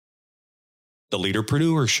The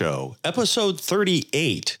Leaderpreneur Show, episode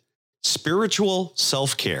 38, Spiritual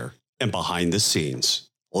Self-Care and Behind the Scenes.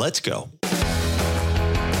 Let's go.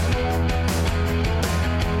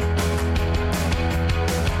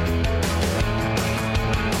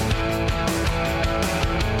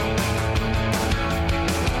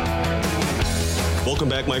 Welcome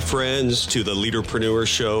back, my friends, to the Leaderpreneur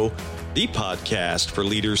Show, the podcast for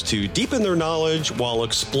leaders to deepen their knowledge while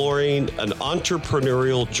exploring an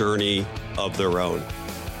entrepreneurial journey of their own.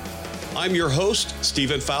 I'm your host,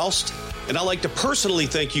 Stephen Faust, and I'd like to personally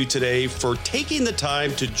thank you today for taking the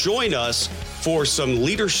time to join us for some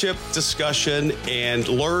leadership discussion and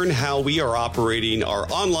learn how we are operating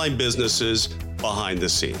our online businesses behind the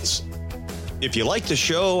scenes. If you like the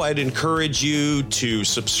show, I'd encourage you to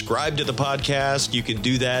subscribe to the podcast. You can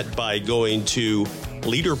do that by going to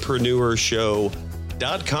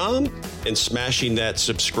leaderpreneurshow.com and smashing that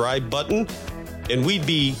subscribe button. And we'd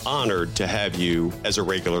be honored to have you as a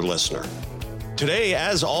regular listener. Today,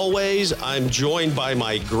 as always, I'm joined by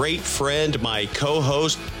my great friend, my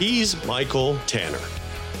co-host. He's Michael Tanner.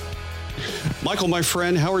 Michael, my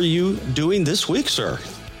friend, how are you doing this week, sir?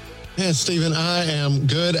 Yeah, Stephen, I am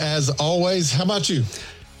good as always. How about you?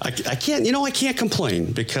 I can't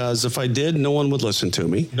complain, because if I did, no one would listen to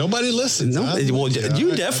me. Nobody listens. No, well,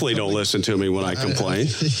 you definitely don't listen to me when I complain.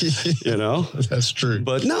 You know, that's true.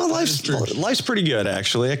 But no, life's pretty good,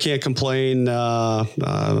 actually. I can't complain.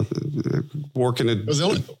 Working at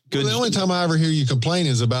the only time I ever hear you complain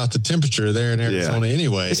is about the temperature there in Arizona. Yeah.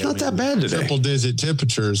 Anyway, it's not that bad today. Triple-digit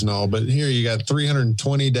temperatures and all, but here you got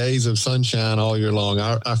 320 days of sunshine all year long.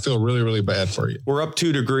 I feel really, really bad for you. We're up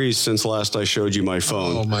 2 degrees since last I showed you my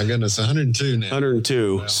phone. Oh my goodness, 102 now.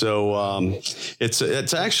 102. Wow. So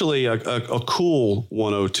it's actually a cool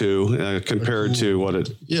 102 compared to what it.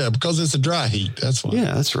 Yeah, because it's a dry heat. That's why.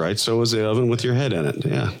 Yeah, that's right. So is the oven with your head in it.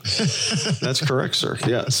 Yeah, that's correct, sir.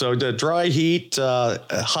 Yeah. So the dry heat,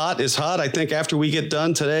 hot is hot. I think after we get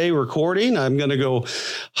done today recording, I'm going to go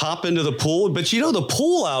hop into the pool. But you know, the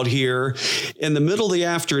pool out here in the middle of the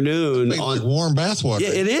afternoon on warm bath water.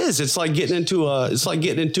 Yeah, it is. It's like getting into a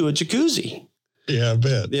jacuzzi. Yeah, I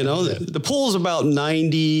bet. You know, the pool's about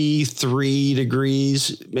 93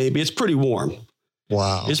 degrees. Maybe it's pretty warm.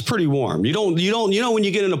 Wow. It's pretty warm. You know, when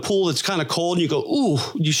you get in a pool that's kind of cold and you go, ooh,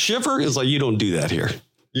 you shiver. It's like, you don't do that here.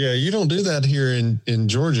 Yeah, you don't do that here in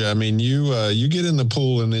Georgia. I mean, you get in the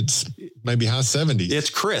pool and it's maybe high 70s. It's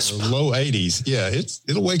crisp. Low 80s. Yeah,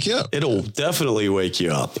 it'll wake you up. It'll definitely wake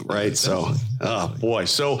you up, right? Yeah, so, oh boy.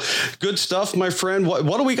 So good stuff, my friend.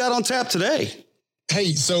 What do we got on tap today?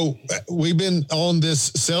 Hey, so we've been on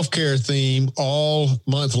this self-care theme all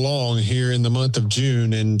month long here in the month of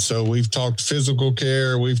June. And so we've talked physical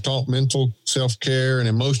care, we've talked mental self-care and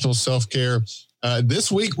emotional self-care. This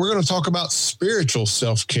week, we're going to talk about spiritual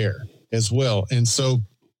self-care as well. And so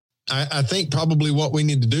I think probably what we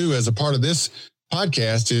need to do as a part of this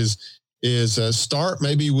podcast is start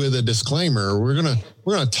maybe with a disclaimer. We're going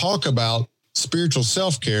to talk about spiritual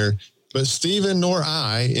self-care, but Stephen nor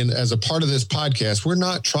I, as a part of this podcast, we're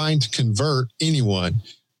not trying to convert anyone,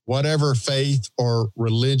 whatever faith or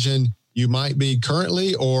religion you might be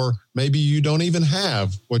currently, or maybe you don't even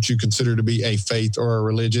have what you consider to be a faith or a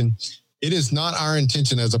religion. It is not our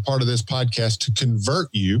intention as a part of this podcast to convert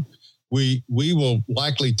you. We will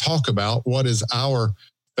likely talk about what is our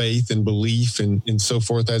faith and belief and so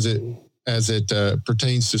forth as it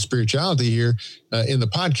pertains to spirituality here in the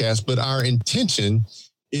podcast. But our intention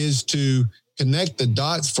is to connect the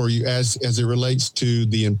dots for you as it relates to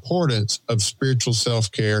the importance of spiritual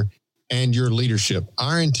self-care and your leadership.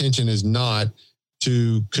 Our intention is not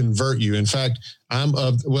to convert you. In fact, I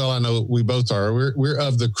know we both are. We're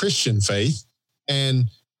of the Christian faith, and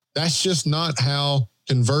that's just not how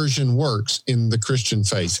conversion works in the Christian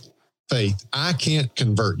faith. I can't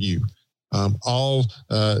convert you.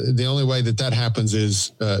 The only way that happens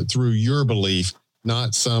is through your belief,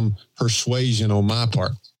 not some persuasion on my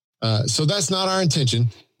part. So that's not our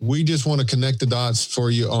intention. We just want to connect the dots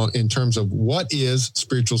for you in terms of what is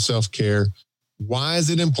spiritual self-care, why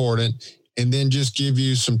is it important, and then just give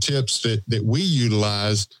you some tips that we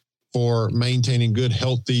utilize for maintaining good,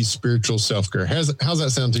 healthy spiritual self-care. How's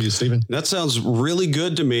that sound to you, Stephen? That sounds really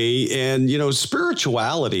good to me. And,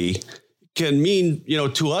 spirituality can mean,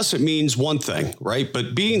 to us, it means one thing, right?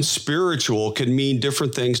 But being spiritual can mean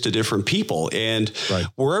different things to different people. And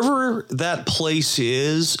wherever that place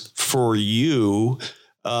is for you,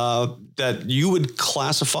 that you would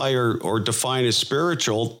classify or define as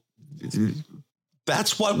spiritual,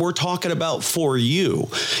 that's what we're talking about for you.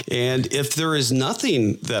 And if there is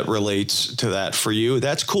nothing that relates to that for you,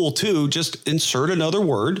 that's cool too. Just insert another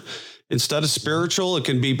word Instead of spiritual, it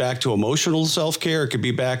can be back to emotional self-care. It could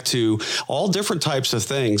be back to all different types of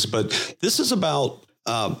things. But this is about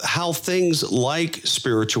how things like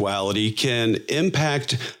spirituality can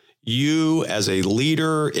impact you as a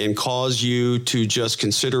leader and cause you to just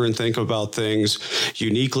consider and think about things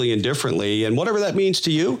uniquely and differently. And whatever that means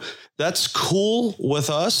to you, that's cool with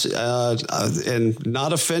us, and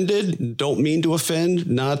not offended. Don't mean to offend,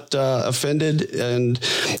 not offended. And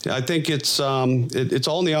I think it's all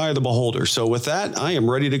in the eye of the beholder. So with that, I am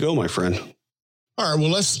ready to go, my friend. All right. Well,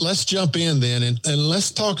 let's jump in then and let's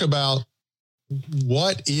talk about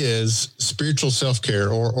what is spiritual self-care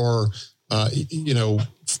or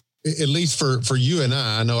at least for you and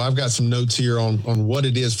I know I've got some notes here on what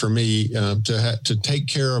it is for me to take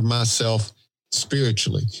care of myself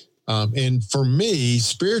spiritually. And for me,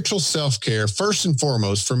 spiritual self-care, first and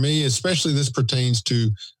foremost, for me, especially this pertains to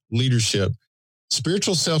leadership,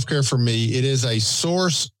 spiritual self-care for me, it is a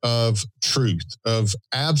source of truth, of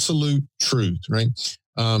absolute truth, right?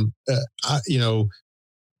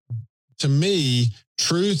 To me,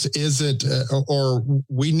 truth isn't, or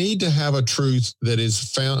we need to have a truth that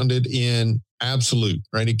is founded in absolute,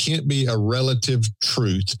 right? It can't be a relative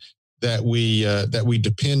truth that we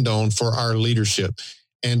depend on for our leadership.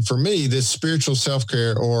 And for me, this spiritual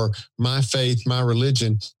self-care or my faith, my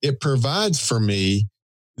religion, it provides for me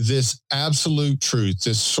this absolute truth,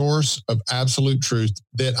 this source of absolute truth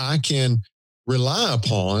that I can rely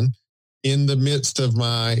upon in the midst of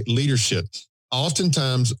my leadership.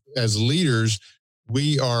 Oftentimes as leaders,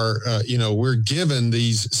 we are, we're given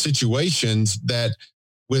these situations that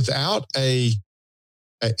without an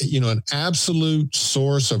absolute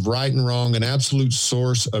source of right and wrong, an absolute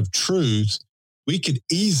source of truth, we could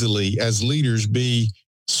easily, as leaders, be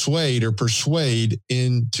swayed or persuade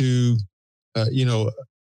into, a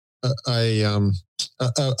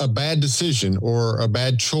bad decision or a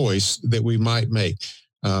bad choice that we might make.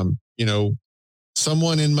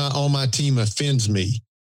 Someone on my team offends me.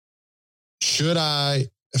 Should I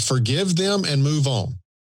forgive them and move on?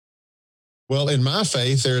 Well, in my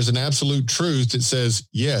faith, there is an absolute truth that says,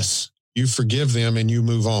 yes, you forgive them and you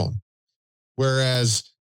move on. Whereas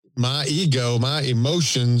my ego, my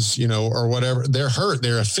emotions, or whatever, they're hurt,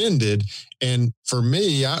 they're offended. And for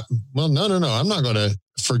me, no, I'm not going to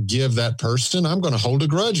forgive that person. I'm going to hold a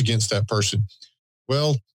grudge against that person.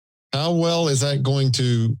 Well, how is that going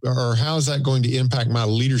to impact my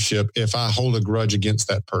leadership if I hold a grudge against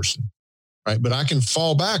that person? Right. But I can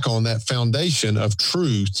fall back on that foundation of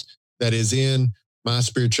truth that is in my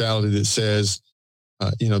spirituality that says,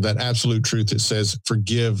 that absolute truth that says,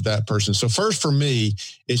 forgive that person. So first for me,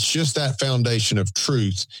 it's just that foundation of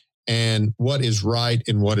truth and what is right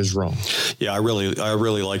and what is wrong. Yeah, I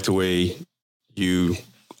really like the way you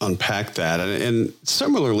unpack that. And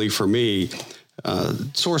similarly for me,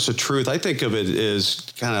 source of truth, I think of it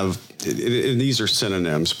as kind of, and these are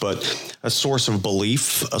synonyms, but a source of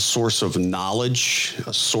belief, a source of knowledge,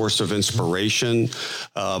 a source of inspiration.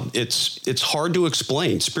 It's hard to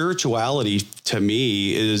explain. Spirituality to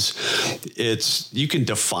me you can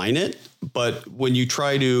define it, but when you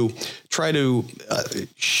try to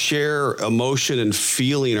share emotion and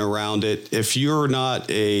feeling around it, if you're not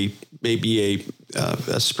maybe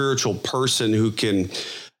a spiritual person who can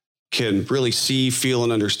really see, feel,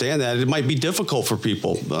 and understand that, it might be difficult for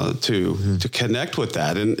people to connect with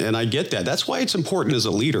that. And I get that. That's why it's important as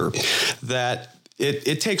a leader that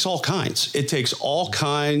it takes all kinds. It takes all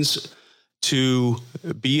kinds to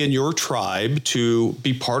be in your tribe, to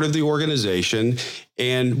be part of the organization.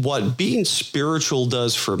 And what being spiritual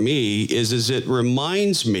does for me is it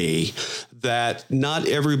reminds me that not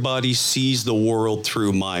everybody sees the world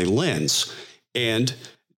through my lens. And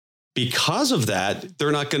because of that,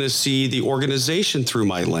 they're not going to see the organization through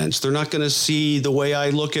my lens. They're not going to see the way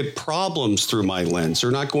I look at problems through my lens. They're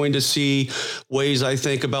not going to see ways I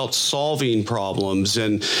think about solving problems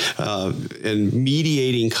and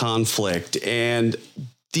mediating conflict. And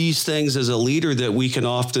these things as a leader that we can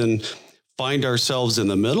often find ourselves in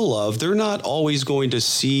the middle of, they're not always going to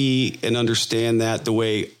see and understand that the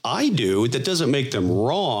way I do. That doesn't make them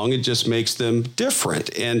wrong. It just makes them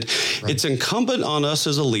different. And It's incumbent on us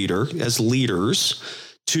as a leader, as leaders,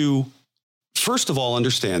 to first of all,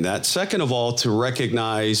 understand that. Second of all, to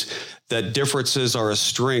recognize that differences are a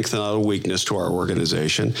strength and not a weakness to our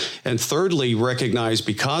organization. And thirdly, recognize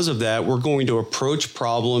because of that, we're going to approach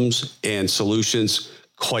problems and solutions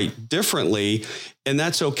quite differently. And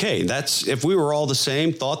that's okay. That's if we were all the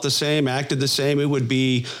same, thought the same, acted the same, it would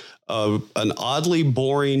be an oddly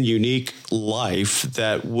boring, unique life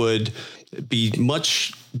that would be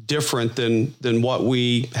much different than what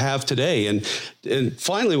we have today. And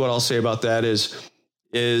finally, what I'll say about that is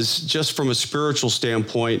is just from a spiritual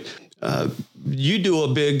standpoint. You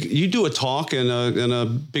do a talk, and a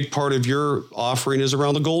big part of your offering is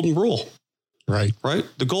around the golden rule. Right.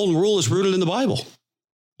 The golden rule is rooted in the Bible.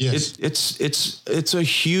 Yes. It's a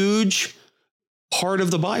huge part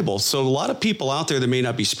of the Bible. So a lot of people out there that may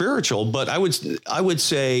not be spiritual, but I would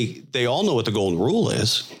say they all know what the golden rule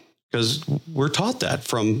is, because we're taught that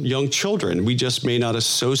from young children. We just may not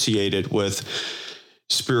associate it with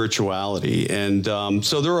spirituality. And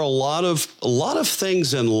so there are a lot of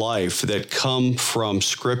things in life that come from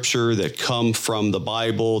Scripture, that come from the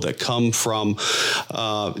Bible, that come from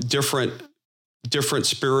different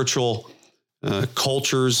spiritual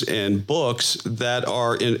cultures and books that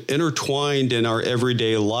are intertwined in our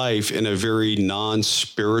everyday life in a very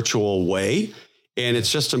non-spiritual way. And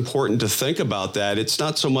it's just important to think about that. It's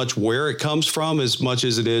not so much where it comes from as much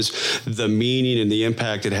as it is the meaning and the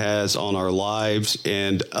impact it has on our lives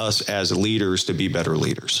and us as leaders to be better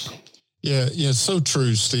leaders. Yeah. So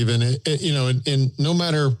true, Stephen. And no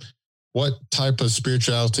matter what type of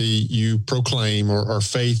spirituality you proclaim or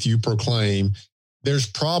faith you proclaim, there's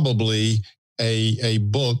probably a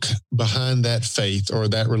book behind that faith or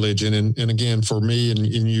that religion. And again, for me and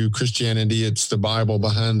you, Christianity, it's the Bible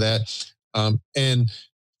behind that. And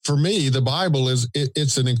for me, the Bible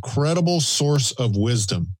it's an incredible source of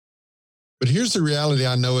wisdom. But here's the reality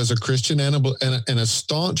I know as a Christian and a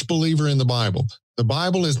staunch believer in the Bible. The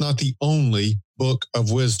Bible is not the only book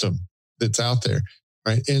of wisdom that's out there.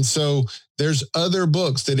 Right. And so there's other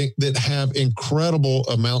books that have incredible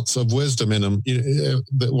amounts of wisdom in them.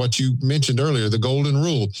 What you mentioned earlier, the golden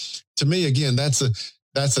rule, to me, again, that's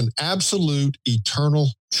an absolute eternal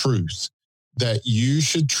truth that you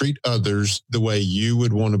should treat others the way you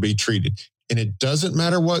would want to be treated. And it doesn't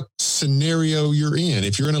matter what scenario you're in.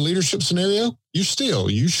 If you're in a leadership scenario, you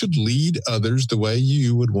should lead others the way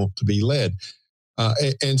you would want to be led.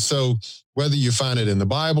 And so whether you find it in the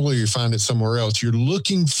Bible or you find it somewhere else, you're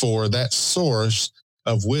looking for that source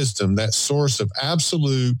of wisdom, that source of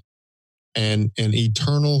absolute and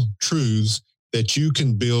eternal truths that you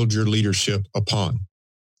can build your leadership upon.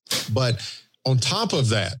 But on top of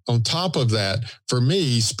that, for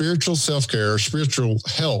me, spiritual self-care or spiritual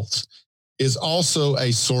health is also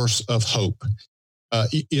a source of hope.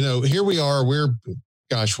 Here we are,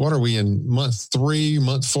 what are we in month 3,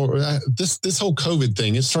 month 4? This whole COVID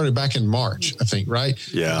thing, it started back in March, I think, right?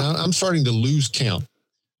 Yeah. I'm starting to lose count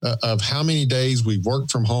of how many days we've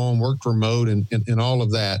worked from home, worked remote, and all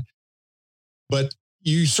of that. But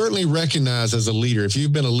you certainly recognize as a leader, if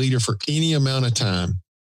you've been a leader for any amount of time,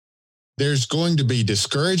 there's going to be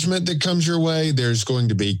discouragement that comes your way. There's going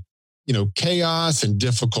to be, chaos and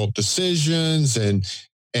difficult decisions and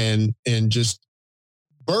just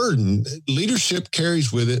burden. Leadership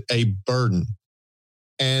carries with it a burden.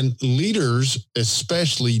 And leaders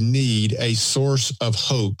especially need a source of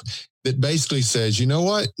hope that basically says, you know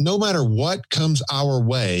what, no matter what comes our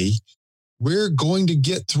way, we're going to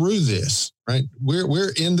get through this, right?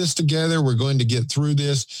 We're in this together. We're going to get through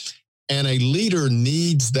this. And a leader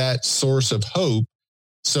needs that source of hope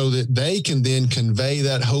so that they can then convey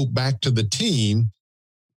that hope back to the team.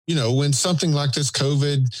 When something like this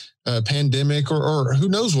COVID pandemic or who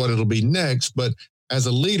knows what it'll be next, but as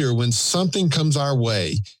a leader, when something comes our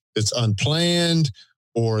way that's unplanned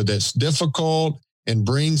or that's difficult and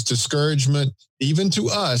brings discouragement, even to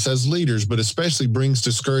us as leaders, but especially brings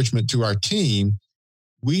discouragement to our team,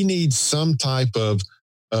 we need some type of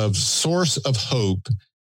source of hope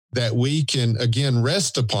that we can, again,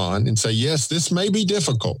 rest upon and say, yes, this may be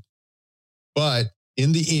difficult, but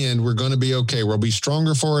in the end, we're going to be okay. We'll be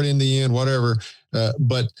stronger for it in the end, whatever.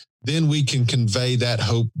 But then we can convey that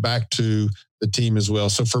hope back to the team as well.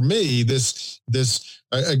 So for me, this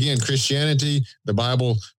again, Christianity, the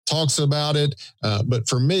Bible talks about it. But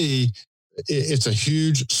for me, it's a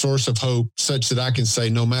huge source of hope such that I can say,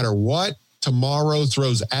 no matter what tomorrow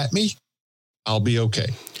throws at me, I'll be okay.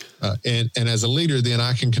 And as a leader, then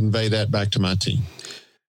I can convey that back to my team.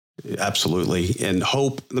 Absolutely. And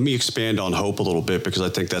hope, let me expand on hope a little bit, because I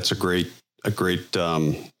think that's a great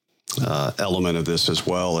element of this as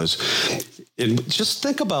well. And just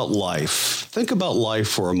think about life. Think about life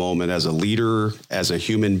for a moment as a leader, as a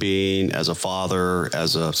human being, as a father,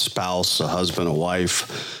 as a spouse, a husband, a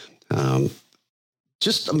wife.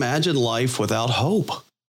 Just imagine life without hope,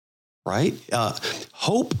 right?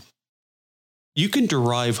 Hope. You can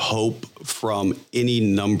derive hope from any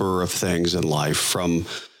number of things in life, from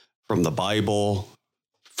the Bible,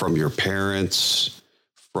 from your parents,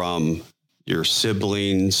 from your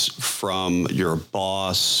siblings, from your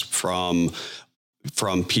boss, from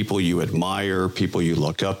people you admire, people you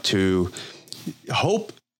look up to.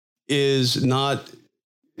 Hope is not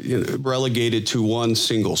relegated to one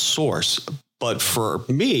single source. But for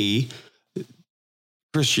me,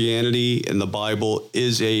 Christianity and the Bible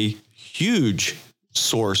is a huge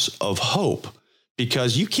source of hope,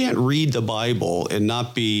 because you can't read the Bible and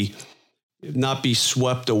not be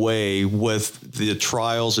swept away with the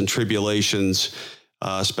trials and tribulations,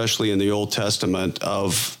 especially in the Old Testament,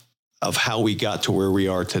 of how we got to where we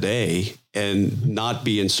are today, and not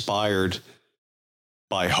be inspired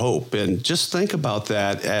by hope. And just think about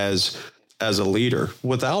that as a leader.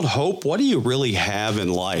 Without hope, what do you really have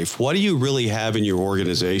in life? What do you really have in your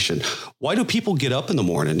organization? Why do people get up in the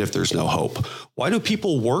morning if there's no hope? Why do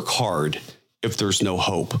people work hard if there's no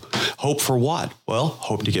hope? Hope for what? Well,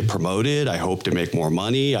 hope to get promoted. I hope to make more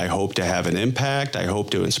money. I hope to have an impact. I hope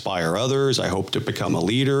to inspire others. I hope to become a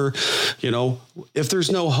leader. If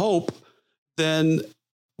there's no hope, then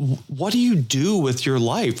what do you do with your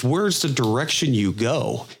life? Where's the direction you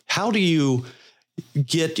go? How do you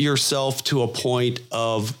get yourself to a point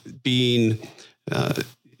of being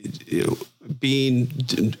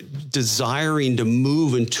desiring to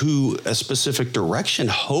move into a specific direction?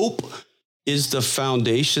 Hope is the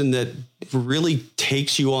foundation that really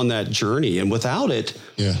takes you on that journey. And without it,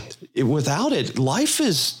 life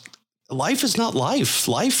is not life.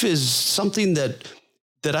 Life is something that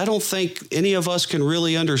I don't think any of us can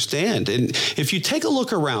really understand. And if you take a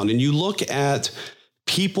look around and you look at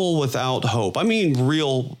people without hope, I mean,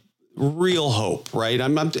 real hope, right?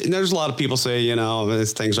 There's a lot of people say,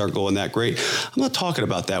 things aren't going that great. I'm not talking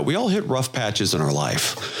about that. We all hit rough patches in our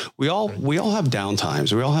life. We all have down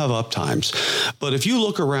times. We all have up times. But if you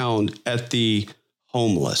look around at the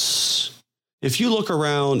homeless, if you look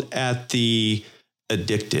around at the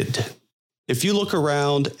addicted, if you look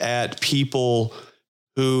around at people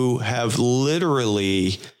who have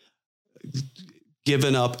literally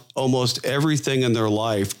given up almost everything in their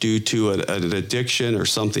life due to an addiction or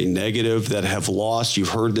something negative, that have lost, you've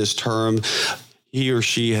heard this term, he or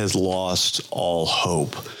she has lost all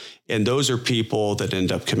hope. And those are people that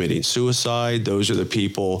end up committing suicide. Those are the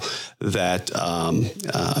people that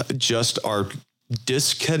just are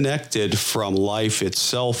disconnected from life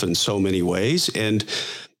itself in so many ways. And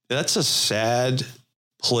that's a sad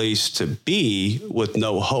place to be with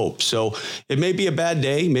no hope. So it may be a bad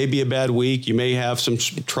day, maybe a bad week. You may have some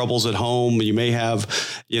troubles at home. You may have,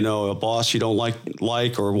 a boss you don't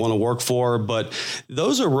like or want to work for, but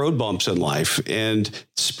those are road bumps in life. And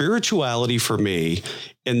spirituality for me,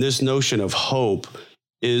 and this notion of hope,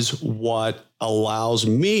 is what allows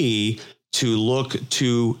me to look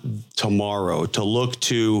to tomorrow, to look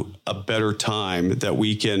to a better time that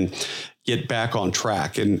we can get back on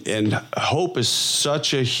track. And hope is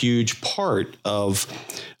such a huge part of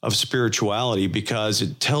spirituality, because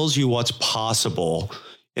it tells you what's possible,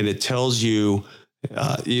 and it tells you,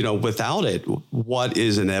 without it, what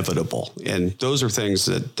is inevitable. And those are things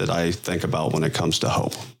that I think about when it comes to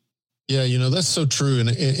hope. Yeah, that's so true.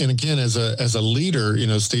 And again, as a leader,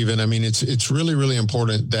 Stephen, I mean, it's really, really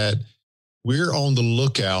important that we're on the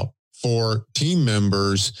lookout for team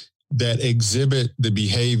members that exhibit the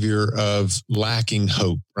behavior of lacking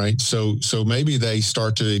hope, right? So maybe they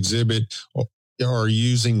start to exhibit or are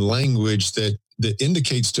using language that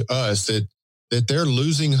indicates to us that they're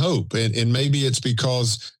losing hope. And maybe it's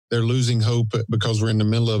because they're losing hope because we're in the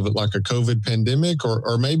middle of like a COVID pandemic,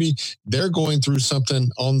 or maybe they're going through something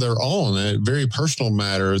on their own, a very personal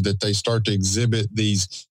matter, that they start to exhibit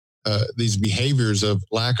these behaviors of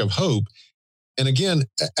lack of hope. And again,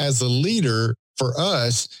 as a leader, for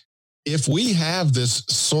us, if we have this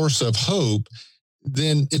source of hope,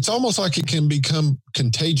 then it's almost like it can become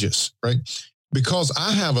contagious, right? Because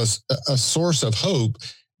I have a source of hope,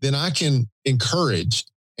 then I can encourage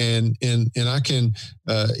and I can,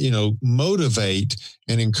 motivate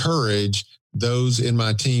and encourage those in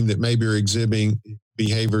my team that maybe are exhibiting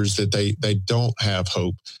behaviors that they don't have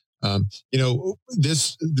hope.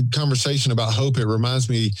 The conversation about hope, it reminds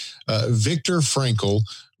me, Viktor Frankl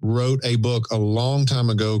wrote a book a long time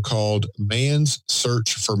ago called Man's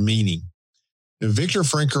Search for Meaning. And Viktor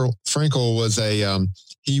Frankl was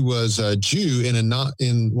a Jew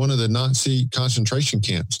in one of the Nazi concentration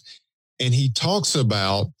camps. And he talks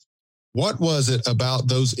about what was it about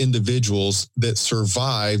those individuals that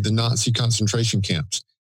survived the Nazi concentration camps.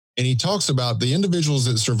 And he talks about the individuals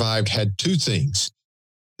that survived had two things.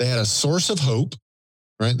 They had a source of hope,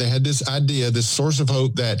 right? They had this idea, this source of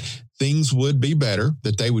hope that things would be better,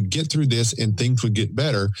 that they would get through this and things would get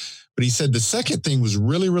better. But he said the second thing was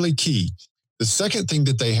really, really key. The second thing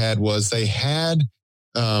that they had was they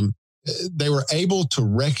were able to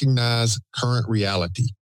recognize current reality,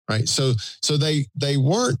 right? So they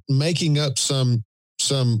weren't making up some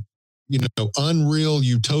unreal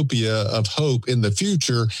utopia of hope in the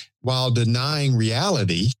future while denying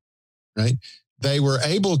reality, right? They were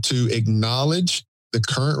able to acknowledge the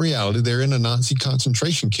current reality. They're in a Nazi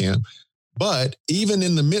concentration camp, but even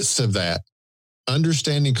in the midst of that,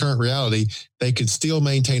 understanding current reality, they could still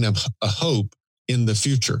maintain a hope in the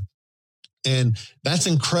future. And that's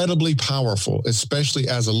incredibly powerful, especially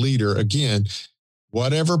as a leader. Again,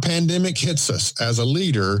 whatever pandemic hits us as a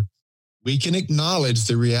leader, we can acknowledge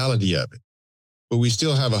the reality of it, but we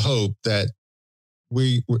still have a hope that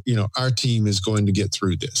our team is going to get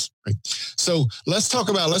through this. Right? So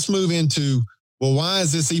let's move into, well, why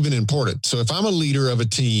is this even important? So if I'm a leader of a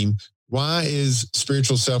team, why is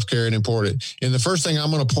spiritual self-care important? And the first thing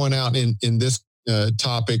I'm going to point out in this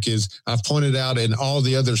topic is I've pointed out in all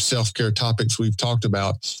the other self-care topics we've talked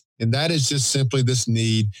about, and that is just simply this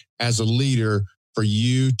need as a leader for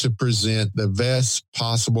you to present the best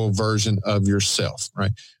possible version of yourself,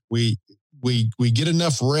 right? We get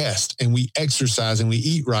enough rest and we exercise and we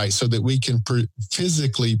eat right so that we can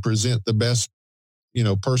physically present the best,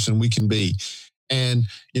 person we can be. And,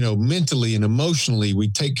 mentally and emotionally, we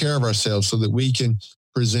take care of ourselves so that we can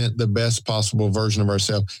present the best possible version of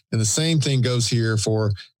ourselves. And the same thing goes here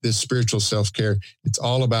for this spiritual self-care. It's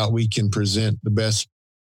all about we can present the best,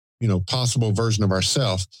 possible version of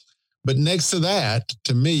ourselves. But next to that,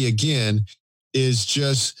 to me, again, is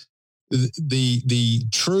just the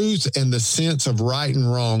truth and the sense of right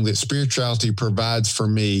and wrong that spirituality provides for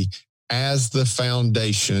me as the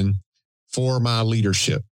foundation for my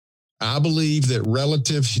leadership. I believe that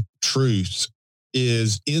relative truth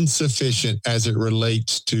is insufficient as it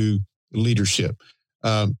relates to leadership.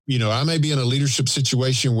 I may be in a leadership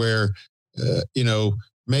situation where,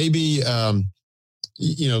 maybe,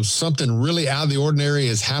 something really out of the ordinary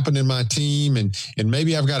has happened in my team. And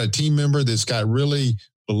maybe I've got a team member that's got really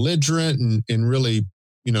belligerent and really,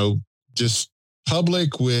 just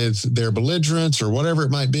public with their belligerence or whatever it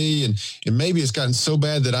might be. And maybe it's gotten so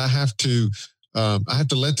bad that I have to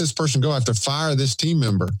let this person go. I have to fire this team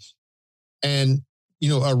member. And,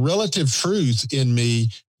 a relative truth in me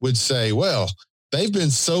would say, well, they've been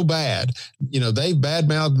so bad, they've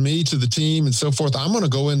badmouthed me to the team and so forth. I'm going to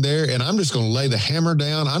go in there and I'm just going to lay the hammer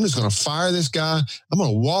down. I'm just going to fire this guy. I'm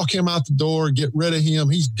going to walk him out the door, get rid of him.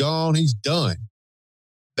 He's gone. He's done.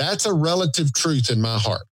 That's a relative truth in my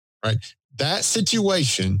heart, right? In that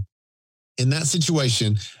situation,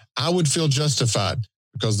 I would feel justified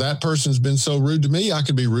because that person's been so rude to me, I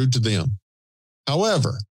could be rude to them.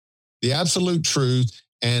 However, the absolute truth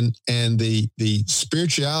and the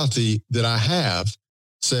spirituality that I have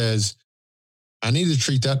says, I need to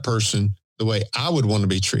treat that person the way I would want to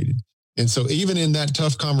be treated. And so even in that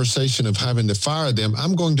tough conversation of having to fire them,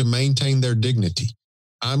 I'm going to maintain their dignity.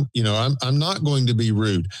 I'm not going to be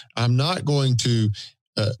rude. I'm not going to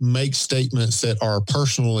make statements that are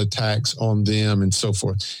personal attacks on them and so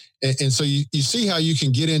forth. And so you see how you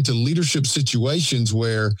can get into leadership situations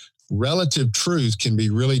where relative truth can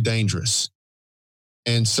be really dangerous.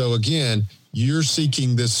 And so again, you're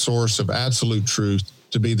seeking this source of absolute truth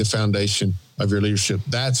to be the foundation of your leadership.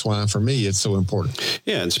 That's why, for me, it's so important.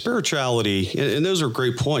 Yeah, and spirituality, and those are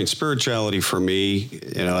great points. Spirituality for me,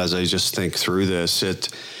 as I just think through this,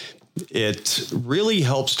 it really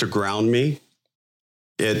helps to ground me.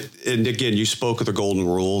 And again, you spoke of the golden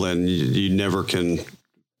rule, and you never can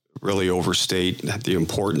really overstate the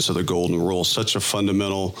importance of the golden rule. Such a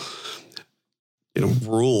fundamental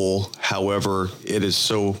rule. However, it is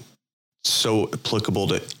so applicable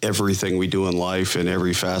to everything we do in life and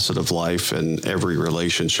every facet of life and every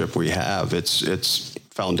relationship we have. It's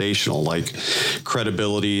foundational. Like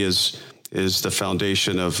credibility is the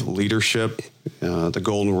foundation of leadership. The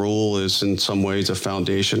golden rule is in some ways a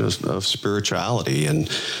foundation of spirituality and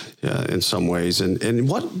in some ways. And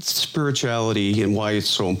what spirituality and why it's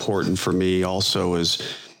so important for me also is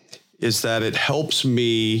that it helps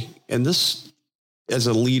me, and this as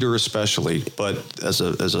a leader especially, but as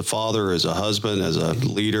a father, as a husband, as a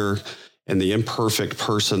leader, and the imperfect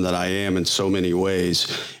person that I am in so many ways,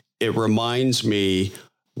 it reminds me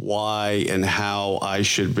why and how I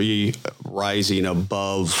should be rising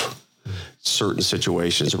above certain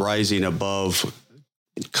situations, rising above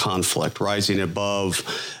conflict, rising above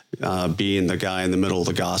being the guy in the middle of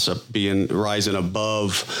the gossip, rising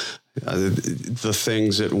above the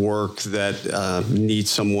things at work that need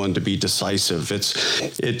someone to be decisive.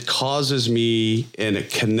 It causes me and it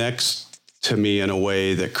connects to me in a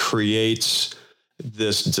way that creates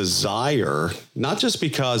this desire, not just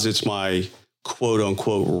because it's my quote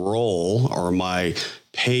unquote role or my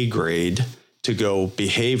pay grade to go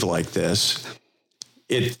behave like this.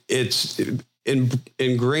 It's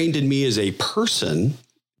ingrained in me as a person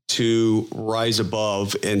to rise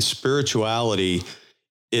above, and spirituality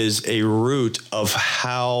is a root of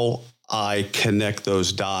how I connect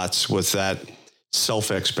those dots with that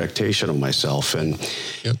self-expectation of myself. And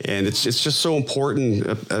it's just so important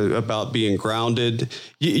about being grounded.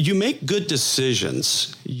 You make good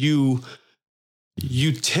decisions. You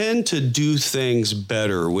tend to do things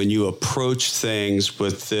better when you approach things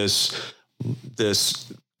with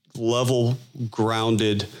this level,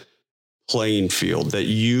 grounded playing field that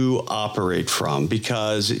you operate from,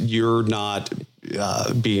 because you're not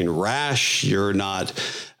being rash. You're not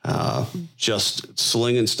just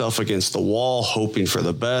slinging stuff against the wall, hoping for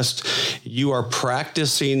the best. You are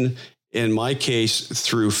practicing, in my case,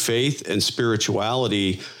 through faith and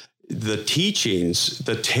spirituality, the teachings,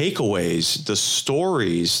 the takeaways, the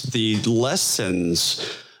stories, the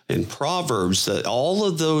lessons in Proverbs, that all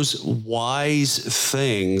of those wise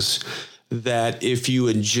things that if you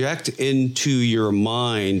inject into your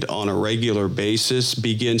mind on a regular basis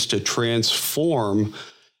begins to transform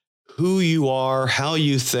who you are, how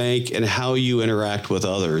you think, and how you interact with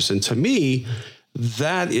others. And to me,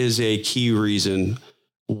 that is a key reason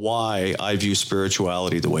why I view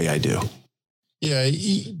spirituality the way I do. Yeah,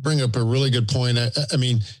 you bring up a really good point. I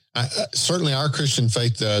mean, certainly our Christian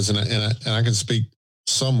faith does, and I can speak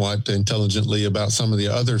somewhat intelligently about some of the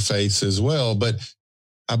other faiths as well. But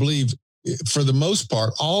I believe, for the most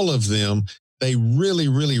part, all of them, they really,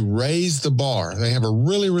 really raise the bar. They have a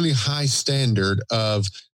really, really high standard of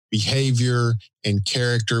behavior and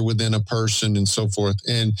character within a person and so forth.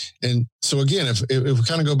 And so again, if we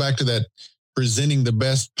kind of go back to that, presenting the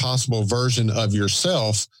best possible version of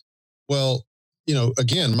yourself, well,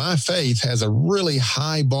 again, my faith has a really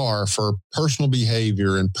high bar for personal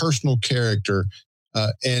behavior and personal character.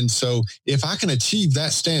 And so if I can achieve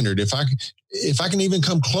that standard, if I can even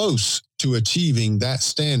come close to achieving that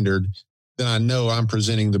standard, then I know I'm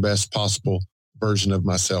presenting the best possible version of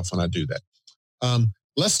myself when I do that.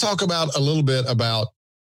 Let's talk about a little bit about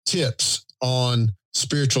tips on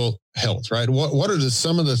spiritual health, right? What are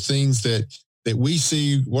some of the things that we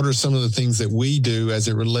see? What are some of the things that we do as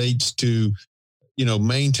it relates to,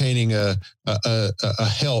 maintaining a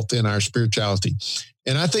health in our spirituality?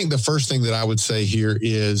 And I think the first thing that I would say here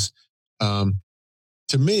is,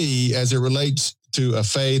 to me, as it relates to a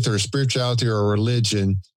faith or a spirituality or a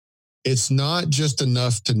religion, it's not just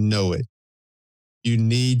enough to know it. You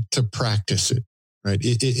need to practice it, right?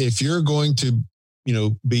 If you're going to,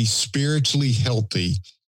 be spiritually healthy,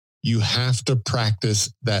 you have to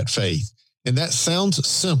practice that faith. And that sounds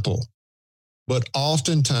simple, but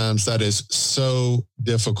oftentimes that is so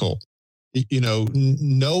difficult.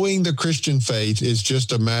 Knowing the Christian faith is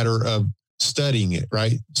just a matter of studying it,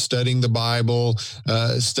 right? Studying the Bible,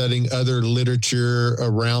 studying other literature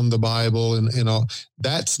around the Bible and all.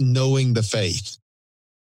 That's knowing the faith.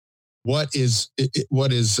 What is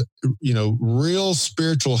real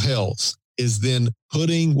spiritual health is then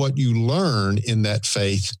putting what you learn in that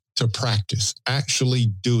faith to practice, actually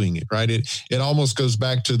doing it, right? It almost goes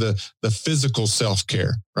back to the physical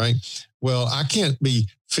self-care, right? Well, I can't be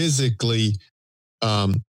physically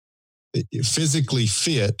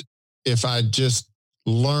fit if I just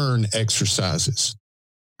learn exercises,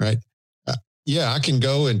 right? I can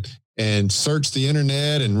go and search the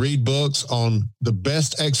internet and read books on the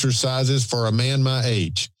best exercises for a man my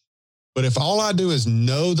age. But if all I do is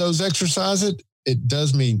know those exercises, it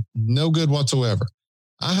does me no good whatsoever.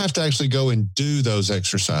 I have to actually go and do those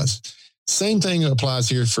exercises. Same thing applies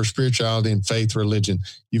here for spirituality and faith, religion.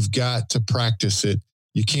 You've got to practice it.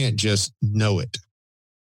 You can't just know it.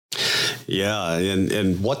 Yeah.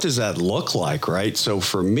 And what does that look like, right? So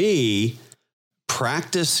for me,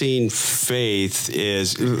 practicing faith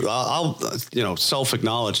is, I'll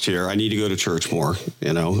self-acknowledged here. I need to go to church more.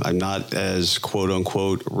 I'm not as quote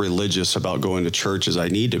unquote religious about going to church as I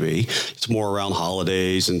need to be. It's more around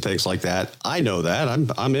holidays and things like that. I know that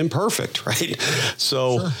I'm imperfect, right?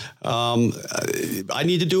 So, sure. I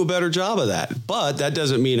need to do a better job of that, but that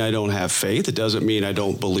doesn't mean I don't have faith. It doesn't mean I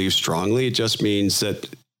don't believe strongly. It just means that,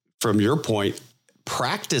 from your point,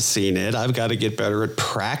 practicing it, I've got to get better at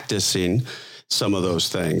practicing some of those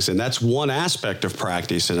things. And that's one aspect of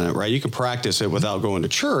practicing it, right? You can practice it without going to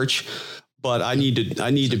church, but I need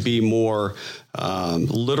to be more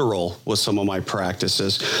literal with some of my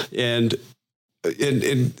practices. And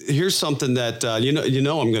here's something that,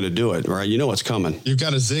 I'm going to do it, right? You know what's coming. You've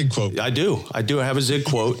got a Zig quote. I do have a Zig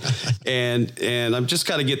quote. and I've just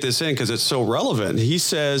got to get this in because it's so relevant. He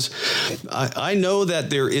says, I know that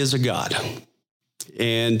there is a God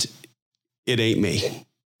and it ain't me.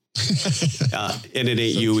 And it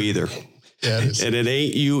ain't you either. Yeah, it is. And it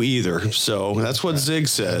ain't you either. So that's what Zig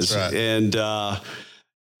says. That's right.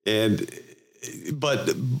 But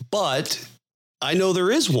I know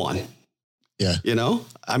there is one. Yeah. You know,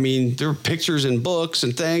 I mean, there are pictures and books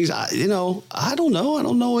and things. I don't know. I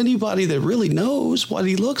don't know anybody that really knows what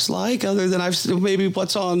he looks like other than maybe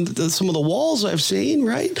what's on some of the walls I've seen.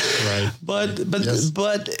 Right. Right.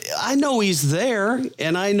 But I know he's there.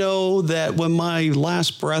 And I know that when my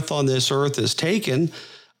last breath on this earth is taken,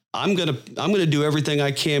 I'm going to do everything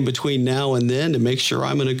I can between now and then to make sure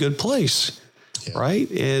I'm in a good place. Yeah. Right.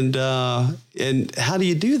 And how do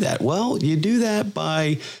you do that? Well, you do that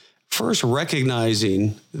by first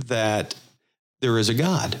recognizing that there is a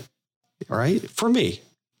God, right? For me,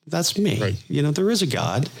 that's me. Right. You know, there is a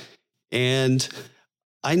God. And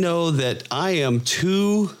I know that I am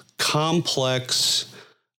too complex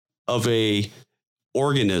of a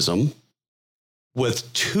organism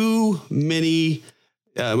with too many,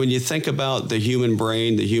 when you think about the human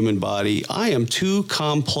brain, the human body, I am too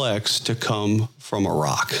complex to come from a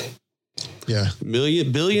rock. Yeah.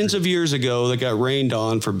 Billions of years ago that got rained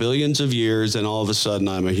on for billions of years. And all of a sudden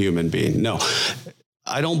I'm a human being. No,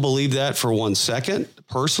 I don't believe that for 1 second.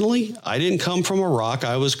 Personally, I didn't come from a rock.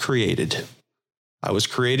 I was created. I was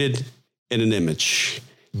created in an image,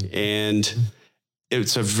 and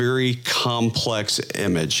it's a very complex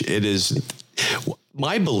image. It is.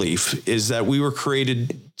 My belief is that we were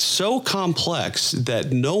created so complex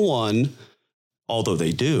that no one, although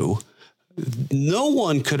they do, no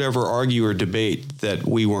one could ever argue or debate that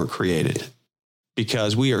we weren't created,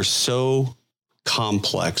 because we are so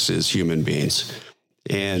complex as human beings.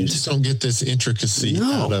 And you just don't get this intricacy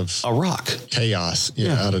out of a rock chaos.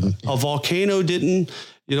 Out of a volcano didn't,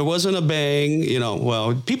 wasn't a bang,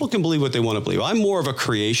 well, people can believe what they want to believe. I'm more of a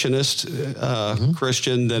creationist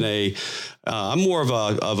Christian than I'm more of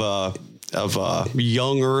a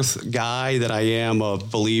young earth guy than I am of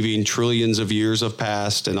believing trillions of years have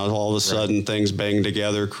passed and all of a sudden things banged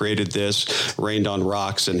together, created this, rained on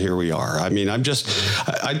rocks, and here we are. I mean, I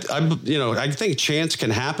think chance can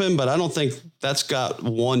happen, but I don't think that's got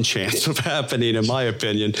one chance of happening, in my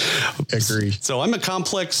opinion. Agreed. So I'm a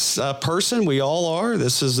complex person. We all are.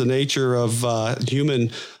 This is the nature of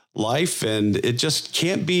human life, and it just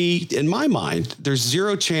can't be, in my mind, there's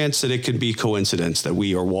zero chance that it could be coincidence that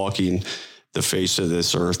we are walking the face of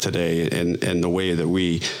this earth today and the way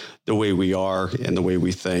we are and the way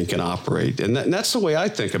we think and operate. And that's the way I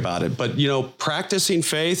think about it. But, practicing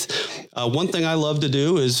faith, one thing I love to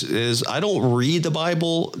do is I don't read the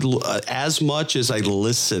Bible as much as I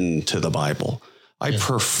listen to the Bible. I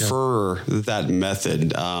prefer that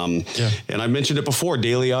method. And I mentioned it before,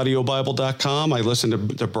 dailyaudiobible.com. I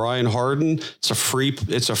listen to Brian Harden. It's a free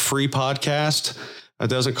podcast. It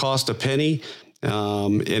doesn't cost a penny.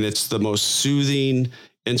 And it's the most soothing,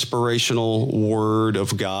 inspirational word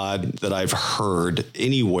of God that I've heard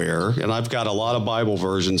anywhere. And I've got a lot of Bible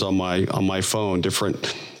versions on my phone,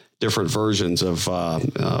 different versions of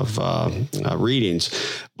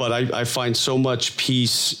readings, but I find so much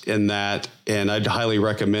peace in that, and I'd highly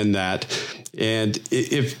recommend that. And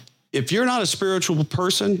if you're not a spiritual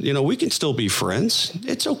person, we can still be friends.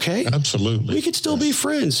 It's okay. Absolutely. We can still be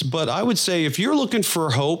friends. But I would say if you're looking for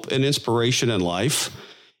hope and inspiration in life,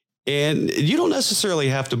 and you don't necessarily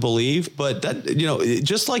have to believe, but that,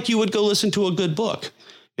 just like you would go listen to a good book.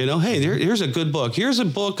 Hey, here's a good book. Here's a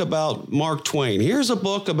book about Mark Twain. Here's a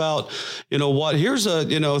book about, here's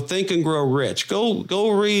a, Think and Grow Rich.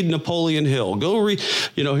 Go read Napoleon Hill. Go read,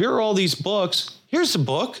 here are all these books. Here's a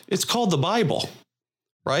book. It's called the Bible,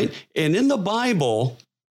 right? And in the Bible,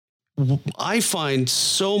 I find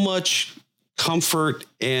so much comfort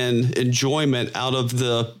and enjoyment out of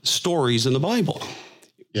the stories in the Bible.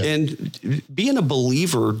 Yeah. And being a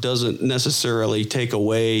believer doesn't necessarily take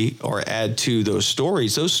away or add to those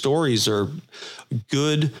stories. Those stories are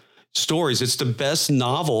good stories. It's the best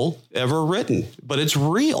novel ever written, but it's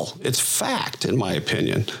real. It's fact, in my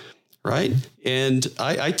opinion, right? And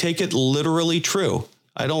I take it literally true.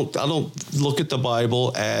 I don't look at the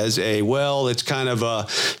Bible as it's kind of a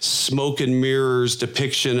smoke and mirrors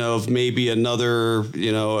depiction of maybe another,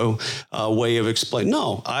 way of explaining.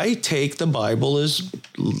 No, I take the Bible as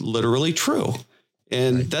literally true.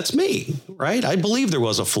 And that's me, right? I believe there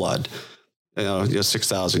was a flood,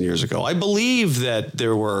 6,000 years ago. I believe that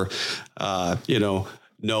there were,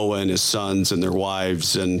 Noah and his sons and their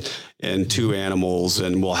wives and two animals.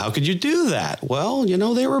 And how could you do that? Well,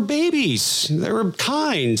 they were babies. They were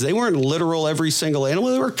kinds. They weren't literal every single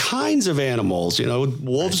animal. They were kinds of animals.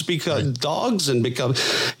 Wolves become dogs and become,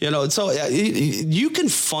 so you can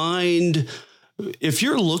find, if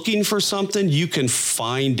you're looking for something, you can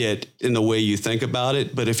find it in the way you think about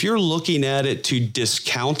it. But if you're looking at it to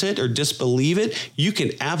discount it or disbelieve it, you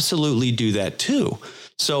can absolutely do that too.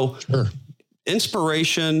 So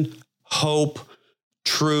inspiration, hope,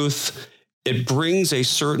 truth, it brings a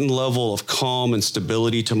certain level of calm and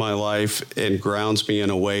stability to my life and grounds me in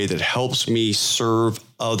a way that helps me serve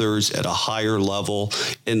others at a higher level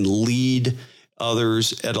and lead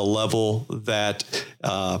others at a level that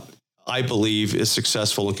I believe is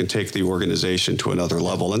successful and can take the organization to another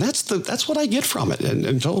level. And that's what I get from it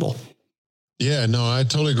in total. Yeah, no, I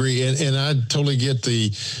totally agree. And I totally get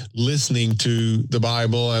the listening to the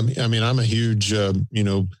Bible. I mean, I'm a huge,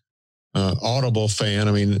 Audible fan.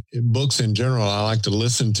 I mean, books in general, I like to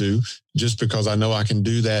listen to just because I know I can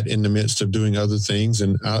do that in the midst of doing other things.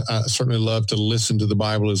 And I certainly love to listen to the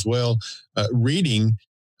Bible as well. Reading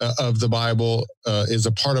of the Bible is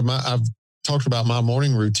a part of I've talked about my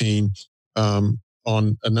morning routine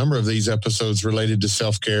on a number of these episodes related to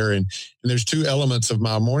self-care. And there's two elements of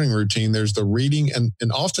my morning routine. There's the reading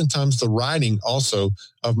and oftentimes the writing also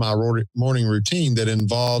of my morning routine that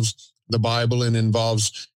involves the Bible and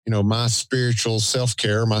involves my spiritual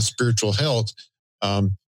self-care, my spiritual health.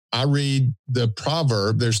 I read the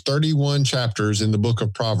proverb. There's 31 chapters in the book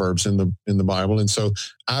of Proverbs in the Bible. And so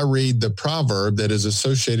I read the proverb that is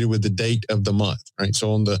associated with the date of the month, right?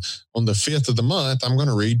 So on the 5th of the month, I'm going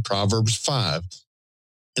to read Proverbs 5.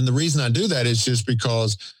 And the reason I do that is just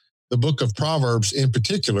because the book of Proverbs in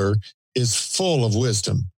particular is full of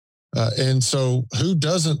wisdom. And so who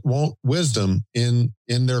doesn't want wisdom in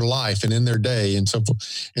their life and in their day and so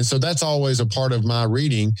forth? And so that's always a part of my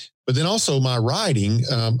reading, but then also my writing.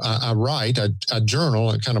 I write, I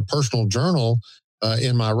journal, a kind of personal journal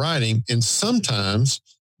in my writing. And sometimes,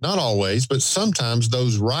 not always, but sometimes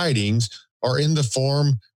those writings are in the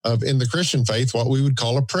form of, in the Christian faith, what we would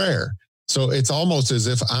call a prayer. So it's almost as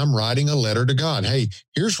if I'm writing a letter to God. Hey,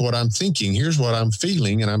 here's what I'm thinking. Here's what I'm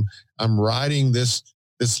feeling. And I'm writing this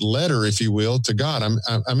letter, if you will, to God.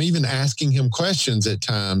 I'm even asking him questions at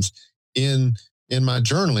times in my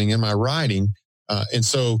journaling, in my writing. And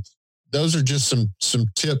so those are just some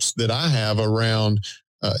tips that I have around,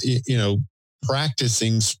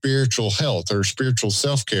 practicing spiritual health or spiritual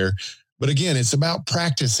self-care. But again, it's about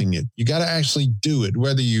practicing it. You got to actually do it,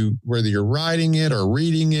 whether you're writing it or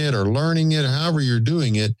reading it or learning it, however you're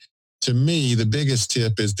doing it. To me, the biggest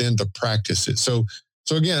tip is then to practice it. So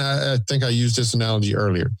again, I think I used this analogy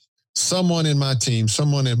earlier. Someone in my team,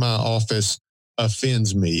 someone in my office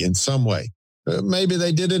offends me in some way. Maybe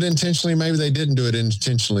they did it intentionally, maybe they didn't do it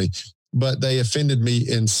intentionally, but they offended me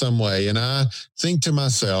in some way. And I think to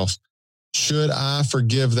myself, should I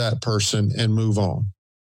forgive that person and move on?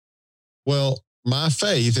 Well, my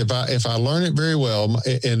faith, if I learn it very well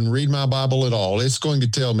and read my Bible at all, it's going to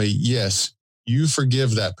tell me, yes, you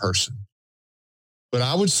forgive that person. But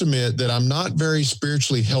I would submit that I'm not very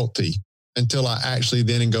spiritually healthy until I actually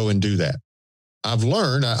then go and do that. I've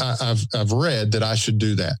learned, I've read that I should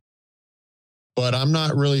do that. But I'm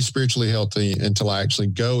not really spiritually healthy until I actually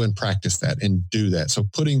go and practice that and do that. So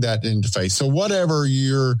putting that into faith. So whatever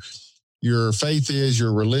your faith is,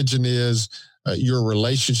 your religion is, your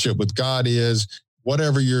relationship with God is,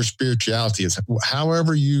 whatever your spirituality is,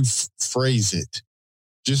 however you phrase it,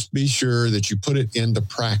 just be sure that you put it into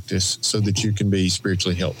practice so that you can be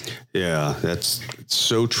spiritually healthy. Yeah, that's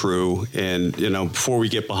so true. And, before we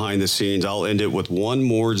get behind the scenes, I'll end it with one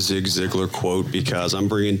more Zig Ziglar quote because I'm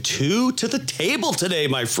bringing two to the table today,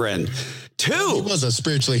 my friend. Two. He was a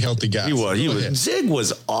spiritually healthy guy. He was. Zig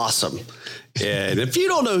was awesome. And if you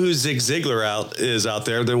don't know who Zig Ziglar is out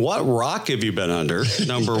there, then what rock have you been under?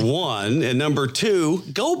 Number one. And number two,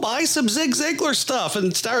 go buy some Zig Ziglar stuff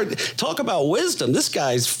and talk about wisdom. This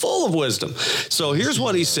guy's full of wisdom. So here's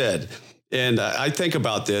what he said. And I think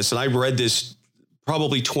about this, and I read this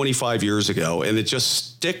probably 25 years ago, and it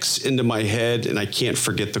just sticks into my head, and I can't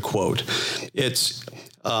forget the quote. It's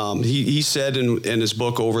he said in his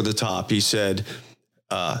book, Over the Top, he said,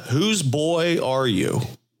 whose boy are you?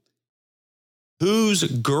 Whose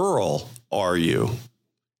girl are you?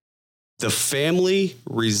 The family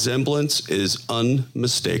resemblance is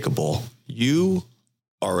unmistakable. You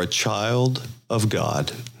are a child of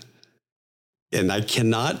God. And I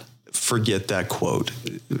cannot forget that quote.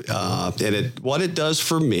 What it does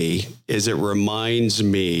for me is it reminds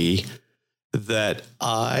me that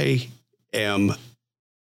I am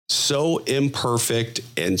so imperfect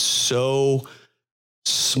and so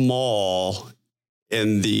small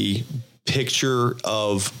in the picture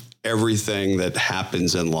of everything that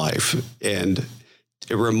happens in life. And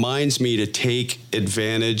It reminds me to take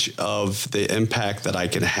advantage of the impact that I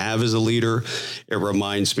can have as a leader. It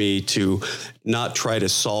reminds me to not try to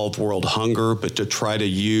solve world hunger, but to try to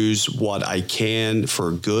use what I can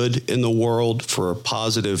for good in the world, for a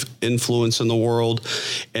positive influence in the world,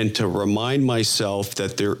 and to remind myself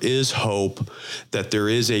that there is hope, that there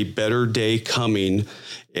is a better day coming,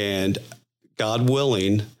 and God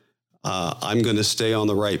willing, I'm going to stay on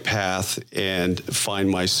the right path and find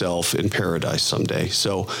myself in paradise someday.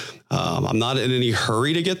 So I'm not in any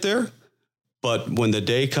hurry to get there, but when the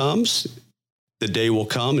day comes, the day will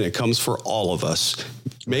come, and it comes for all of us.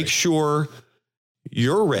 Make sure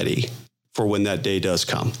you're ready for when that day does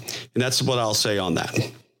come. And that's what I'll say on that.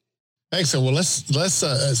 Excellent. Well, let's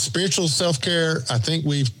spiritual self-care. I think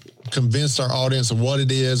we've convinced our audience of what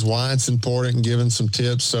it is, why it's important, and given some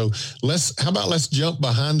tips. So let's jump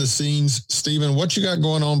behind the scenes. Stephen, what you got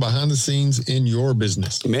going on behind the scenes in your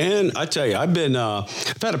business? Man, I tell you, I've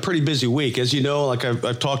had a pretty busy week. As you know, like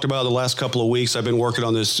I've talked about the last couple of weeks, I've been working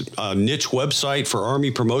on this niche website for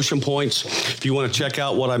Army Promotion Points. If you want to check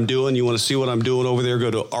out what I'm doing, you want to see what I'm doing over there,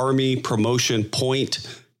 go to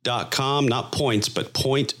armypromotionpoint.com, not points, but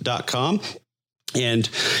point.com. And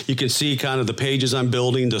you can see kind of the pages I'm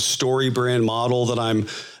building, the story brand model that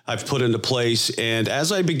I've put into place. And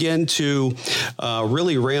as I begin to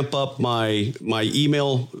really ramp up my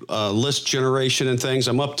email list generation and things,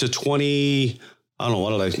 I'm up to 20. I don't know,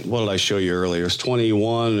 what did I show you earlier? It's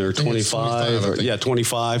 21 or 25.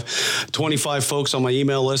 25 folks on my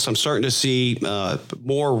email list. I'm starting to see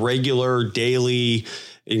more regular daily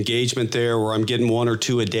engagement there, where I'm getting 1 or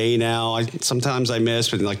 2 a day now. Sometimes I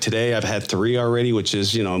miss, but like today I've had 3 already, which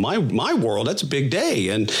is, in my world, that's a big day.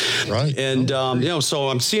 And, right. And, so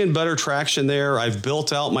I'm seeing better traction there. I've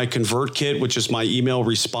built out my ConvertKit, which is my email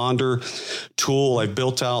responder tool. I've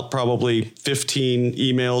built out probably 15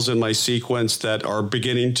 emails in my sequence that are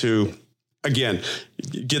beginning to, again,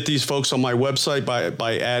 get these folks on my website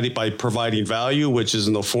by providing value, which is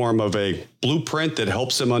in the form of a blueprint that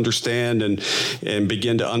helps them understand and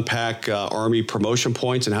begin to unpack Army promotion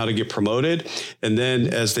points and how to get promoted. And then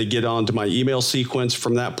as they get onto my email sequence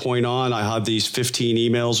from that point on, I have these 15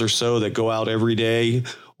 emails or so that go out every day,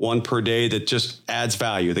 1 per day, that just adds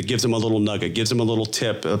value, that gives them a little nugget, gives them a little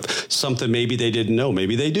tip of something maybe they didn't know.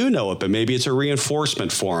 Maybe they do know it, but maybe it's a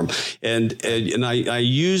reinforcement for them. And I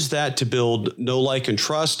use that to build know, like, and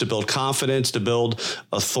trust, to build confidence, to build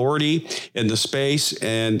authority in the space.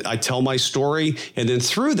 And I tell my story. And then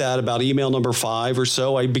through that, about email number 5 or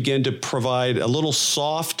so, I begin to provide a little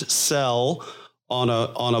soft sell on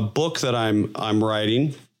a book that I'm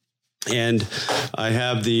writing. And I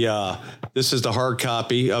have this is the hard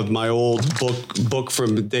copy of my old book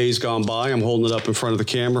from days gone by. I'm holding it up in front of the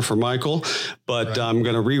camera for Michael, but right. I'm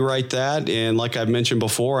going to rewrite that. And like I've mentioned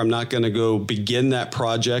before, I'm not going to go begin that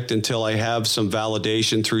project until I have some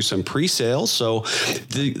validation through some pre-sales. So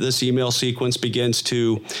this email sequence begins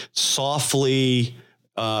to softly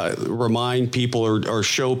remind people or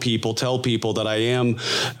show people, tell people that I am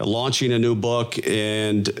launching a new book,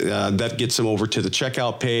 and that gets them over to the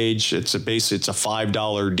checkout page. It's a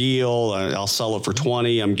 $5 deal. I'll sell it for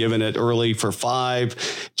 20. I'm giving it early for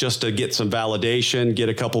 5 just to get some validation, get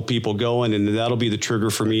a couple people going, and that'll be the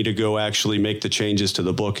trigger for me to go actually make the changes to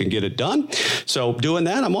the book and get it done. So doing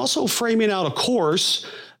that, I'm also framing out a course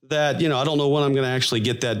that, I don't know when I'm going to actually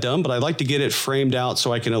get that done, but I'd like to get it framed out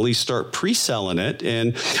so I can at least start pre-selling it.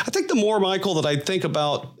 And I think the more, Michael, that I think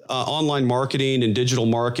about online marketing and digital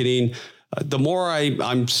marketing, the more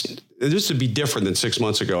I'm this would be different than 6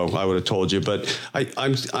 months ago, I would have told you, but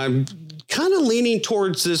I'm kind of leaning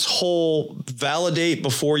towards this whole validate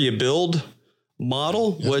before you build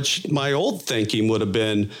model, which my old thinking would have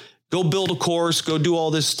been, go build a course, go do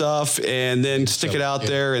all this stuff, and then stick it out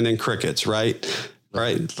there, and then crickets, right?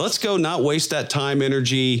 Right. Let's go not waste that time,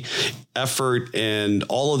 energy, effort, and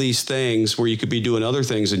all of these things where you could be doing other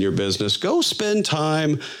things in your business. Go spend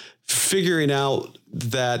time figuring out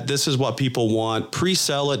that this is what people want,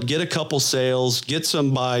 pre-sell it, get a couple sales, get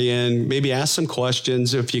some buy-in, maybe ask some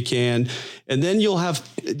questions if you can. And then you'll have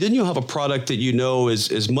a product that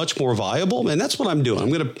is much more viable. And that's what I'm doing. I'm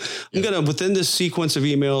going to within this sequence of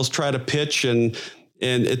emails, try to pitch and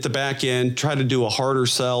at the back end, try to do a harder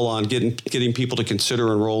sell on getting people to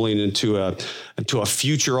consider enrolling into a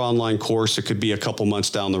future online course that could be a couple months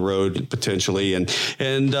down the road potentially. And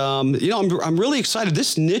I'm really excited.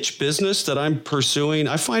 This niche business that I'm pursuing,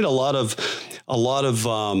 I find a lot of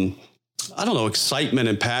I don't know, excitement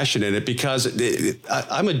and passion in it because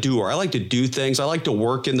I'm a doer. I like to do things. I like to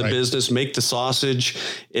work in the business, make the sausage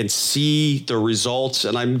and see the results.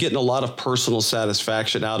 And I'm getting a lot of personal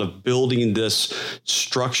satisfaction out of building this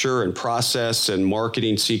structure and process and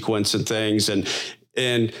marketing sequence and things.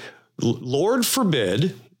 And Lord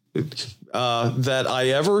forbid that I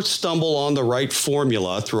ever stumble on the right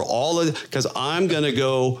formula through all of, because I'm going to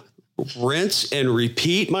go rinse and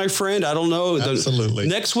repeat, my friend. I don't know. Absolutely. The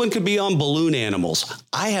next one could be on balloon animals.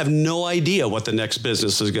 I have no idea what the next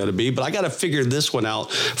business is going to be, but I got to figure this one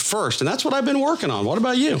out first. And that's what I've been working on. What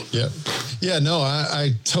about you? Yeah. Yeah, no,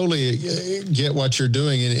 I totally get what you're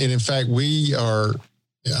doing. And in fact, we are,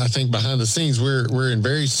 I think behind the scenes, we're in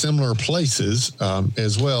very similar places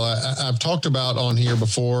as well. I've talked about on here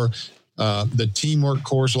before the teamwork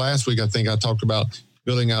course. Last week, I think I talked about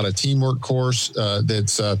building out a teamwork course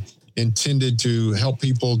that's intended to help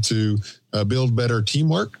people to build better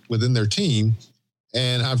teamwork within their team.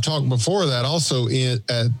 And I've talked before that also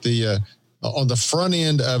on the front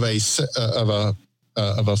end of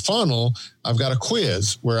a funnel, I've got a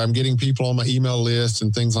quiz where I'm getting people on my email list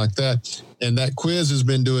and things like that. And that quiz has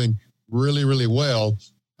been doing really, really well.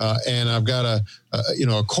 And I've got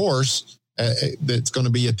a course that's going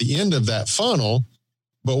to be at the end of that funnel.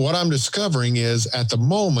 But what I'm discovering is at the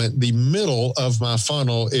moment, the middle of my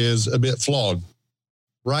funnel is a bit flawed.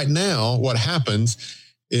 Right now, what happens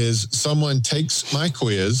is someone takes my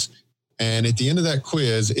quiz, and at the end of that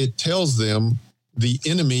quiz, it tells them the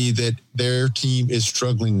enemy that their team is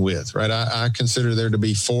struggling with, right? I consider there to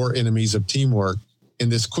be 4 enemies of teamwork.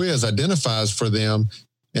 And this quiz identifies for them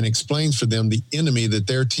and explains for them the enemy that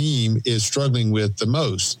their team is struggling with the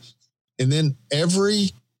most. And then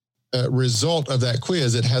every result of that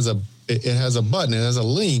quiz, it has a button, it has a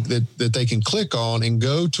link that they can click on and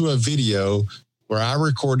go to a video where I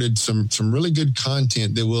recorded some really good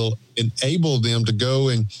content that will enable them to go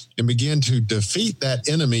and begin to defeat that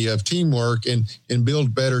enemy of teamwork and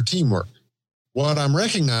build better teamwork. What I'm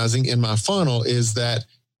recognizing in my funnel is that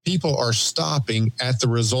people are stopping at the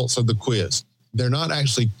results of the quiz. They're not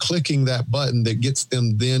actually clicking that button that gets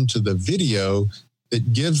them then to the video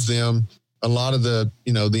that gives them a lot of the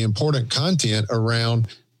important content around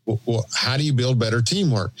how do you build better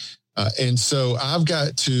teamwork. And so I've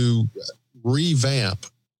got to revamp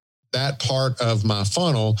that part of my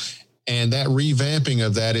funnel. And that revamping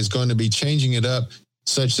of that is going to be changing it up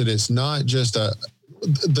such that it's not just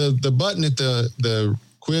the button at the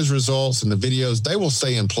quiz results and the videos, they will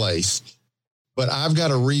stay in place. But I've got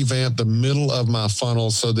to revamp the middle of my funnel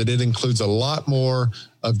so that it includes a lot more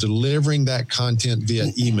of delivering that content via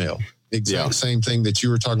email. Exact same thing that you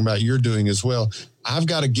were talking about you're doing as well. I've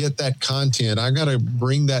got to get that content. I've got to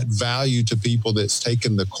bring that value to people that's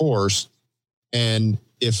taken the course. And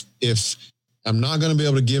if I'm not going to be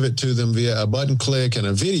able to give it to them via a button click and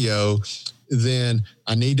a video, then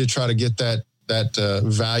I need to try to get that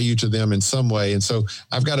value to them in some way. And so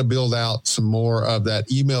I've got to build out some more of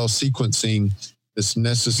that email sequencing that's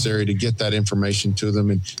necessary to get that information to them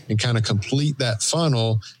and kind of complete that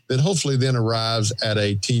funnel that hopefully then arrives at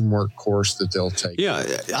a teamwork course that they'll take. Yeah,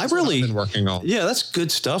 I've been working on. Yeah, that's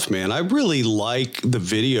good stuff, man. I really like the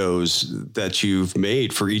videos that you've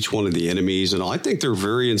made for each one of the enemies and all. I think they're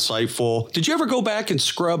very insightful. Did you ever go back and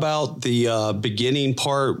scrub out the beginning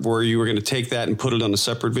part where you were going to take that and put it on a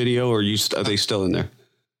separate video, or are they still in there?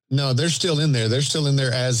 No, they're still in there. They're still in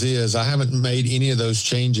there as is. I haven't made any of those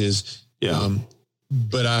changes. Yeah.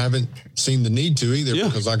 But I haven't seen the need to either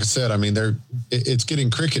because, like I said, I mean, it's getting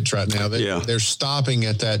crickets right now. They're stopping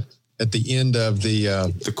at the end of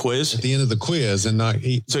the quiz. At the end of the quiz, and not.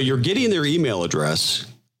 So you're getting their email address.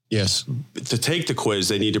 Yes. To take the quiz,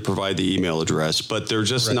 they need to provide the email address, but they're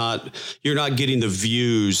just not. You're not getting the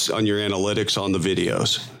views on your analytics on the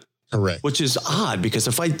videos. Correct. Which is odd because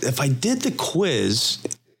if I did the quiz,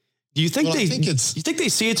 do you think you think they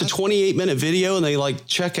see it's a 28-minute video and they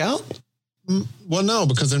check out? Well, no,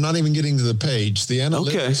 because they're not even getting to the page. The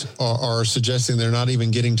analytics are suggesting they're not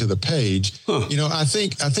even getting to the page. Huh. I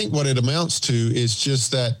think what it amounts to is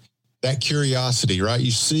just that curiosity, right?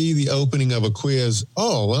 You see the opening of a quiz.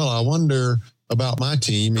 Oh, well, I wonder about my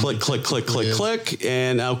team. Click,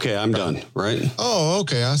 and okay, I'm done, right? Oh,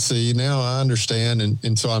 okay, I see. Now I understand,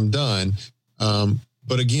 and so I'm done.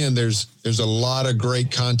 But again, there's a lot of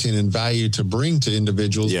great content and value to bring to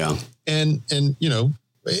individuals. Yeah. And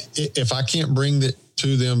if I can't bring it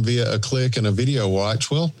to them via a click and a video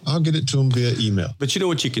watch, well, I'll get it to them via email. But you know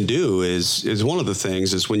what you can do is one of the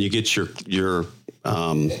things is when you get your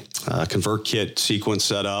ConvertKit sequence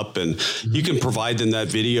set up, and you can provide them that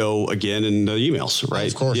video again in the emails, right?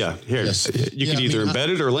 Of course. Yeah. Here, you can either embed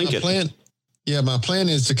it or link it. Yeah, my plan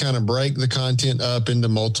is to kind of break the content up into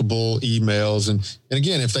multiple emails. And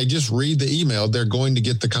again, if they just read the email, they're going to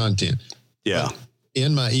get the content. Yeah. But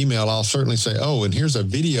in my email, I'll certainly say, oh, and here's a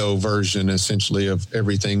video version essentially of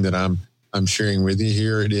everything that I'm sharing with you.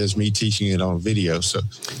 Here it is, me teaching it on video. So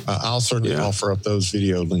I'll certainly offer up those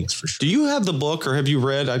video links for sure. Do you have the book, or have you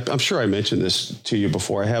read? I'm sure I mentioned this to you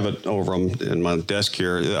before. I have it over in my desk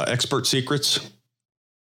here. Expert Secrets.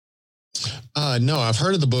 No, I've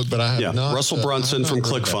heard of the book, but I have not. Russell Brunson from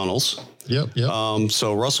ClickFunnels. Yep.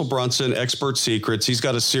 So Russell Brunson, Expert Secrets. He's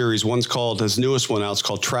got a series. One's called, his newest one out, it's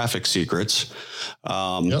called Traffic Secrets.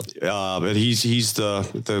 But he's the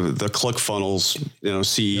ClickFunnels,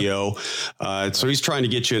 CEO. So he's trying to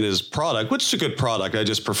get you in his product, which is a good product. I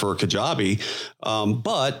just prefer Kajabi.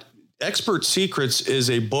 But Expert Secrets is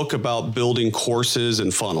a book about building courses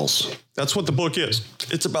and funnels. That's what the book is.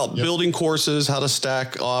 It's about building courses, how to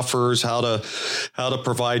stack offers, how to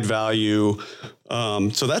provide value.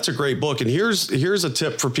 So that's a great book. And here's a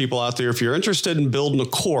tip for people out there. If you're interested in building a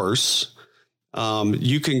course,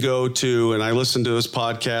 you can go to, and I listened to this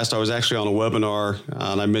podcast. I was actually on a webinar,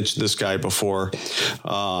 and I mentioned this guy before,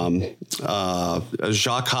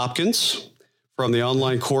 Jacques Hopkins from the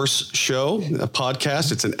Online Course Show, a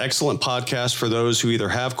podcast. It's an excellent podcast for those who either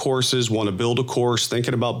have courses, want to build a course,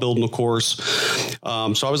 thinking about building a course.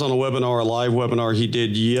 So I was on a live webinar he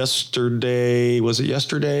did yesterday. Was it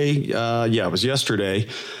yesterday? Yeah, it was yesterday.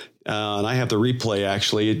 And I have the replay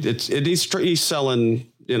actually. He's selling,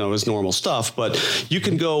 his normal stuff, but you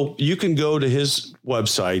can go to his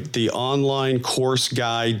website,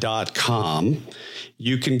 theonlinecourseguy.com.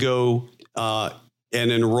 You can go, and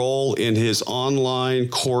enroll in his online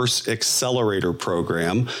course accelerator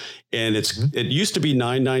program. And it used to be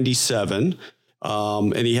 $997.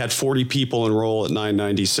 And he had 40 people enroll at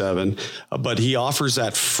 $997, but he offers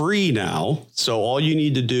that free now. So all you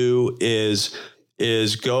need to do is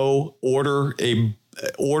go order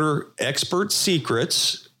Expert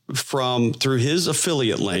Secrets through his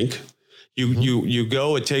affiliate link. You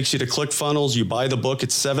go, it takes you to ClickFunnels, you buy the book,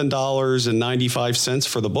 it's $7.95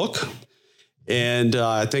 for the book. And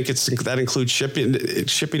I think that includes shipping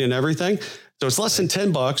and everything. So it's less than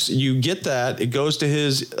 $10. You get that. It goes to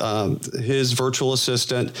his virtual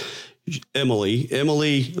assistant, Emily.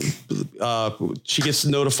 She gets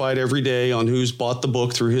notified every day on who's bought the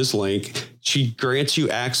book through his link. She grants you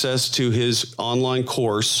access to his online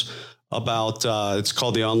course about, it's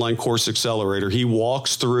called the Online Course Accelerator. He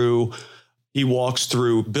walks through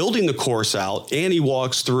building the course out, and he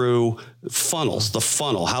walks through the funnel,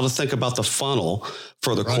 how to think about the funnel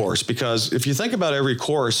for the course. Because if you think about every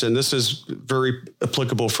course, and this is very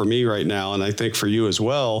applicable for me right now, and I think for you as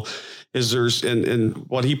well, is and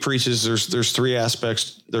what he preaches, there's three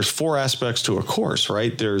aspects, there's four aspects to a course,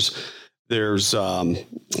 right? There's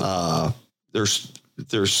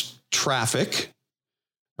traffic,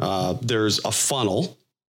 there's a funnel,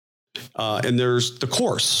 and there's the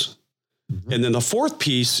course. And then the fourth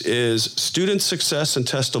piece is student success and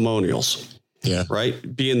testimonials. Yeah.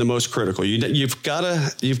 Right. Being the most critical. You've got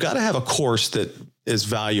to have a course that is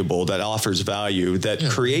valuable, that offers value, that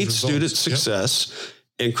creates student success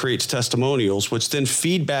and creates testimonials, which then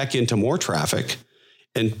feed back into more traffic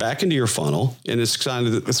and back into your funnel. And it's kind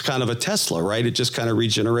of a Tesla, right? It just kind of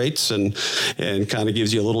regenerates and kind of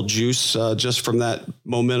gives you a little juice just from that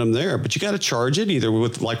momentum there. But you got to charge it either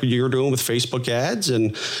with, like you're doing with Facebook ads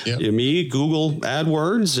and Google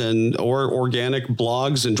AdWords or organic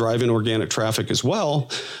blogs and driving organic traffic as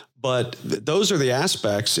well. But those are the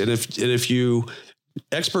aspects. And if you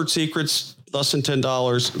Expert Secrets, less than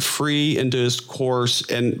 $10, free into his course.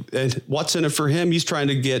 And what's in it for him? He's trying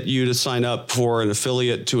to get you to sign up for an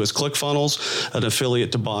affiliate to his ClickFunnels, an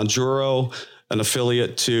affiliate to Bonjoro, an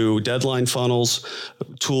affiliate to Deadline Funnels,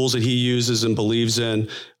 tools that he uses and believes in.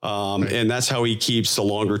 And that's how he keeps the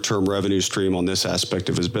longer term revenue stream on this aspect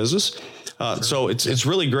of his business. So it's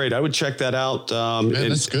really great. I would check that out.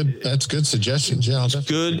 That's good. That's good suggestions. Yeah,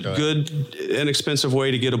 good, inexpensive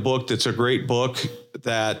way to get a book. That's a great book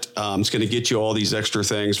that is going to get you all these extra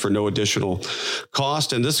things for no additional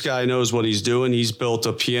cost. And this guy knows what he's doing. He's built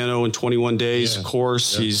a piano in 21 days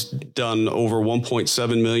course. Yeah. He's done over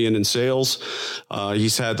 1.7 million in sales.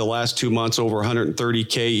 He's had the last 2 months over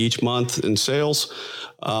 130K each month in sales.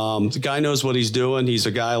 The guy knows what he's doing. He's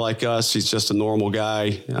a guy like us. He's just a normal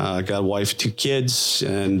guy. Got a wife, 2 kids,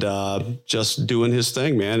 and just doing his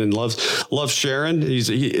thing, man. And loves sharing.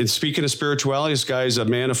 And speaking of spirituality, this guy's a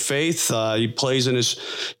man of faith. He plays in his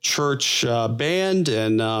church band,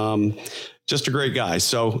 and Just a great guy.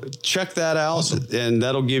 So check that out. Awesome. And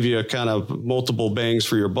that'll give you a kind of multiple bangs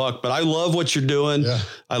for your buck. But I love what you're doing. Yeah.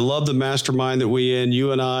 I love the mastermind that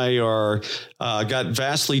you and I are got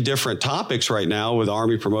vastly different topics right now with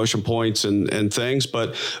Army promotion points and things,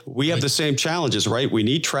 but we have the same challenges, right? We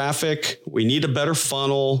need traffic, we need a better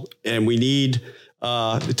funnel, and we need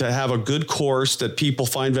to have a good course that people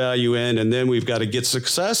find value in. And then we've got to get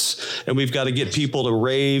success, and we've got to get people to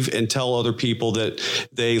rave and tell other people that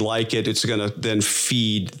they like it. It's going to then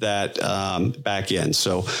feed that back in.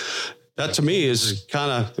 So that to me is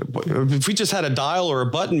kind of, if we just had a dial or a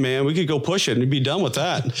button, man, we could go push it and be done with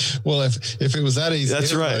that. Well, if it was that easy,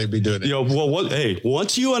 that's right. Be doing it.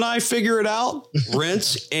 Once you and I figure it out,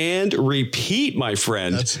 rinse and repeat, my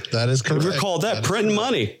friend. That is correct. We call that printing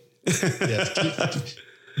money. Yes.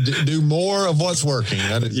 Do more of what's working.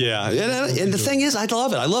 Yeah. And the thing is, I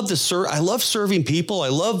love it. I love I love serving people. I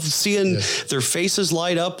love seeing their faces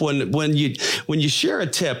light up when you share a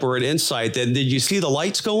tip or an insight, then did you see the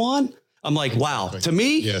lights go on? I'm like, wow, to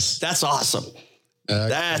me, that's awesome.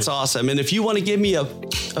 That's awesome. And if you want to give me a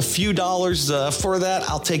few dollars for that,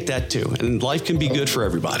 I'll take that too. And life can be good for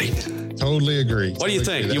everybody. Totally agree. What do you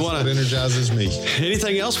think? You want to energizes me.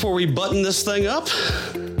 Anything else before we button this thing up?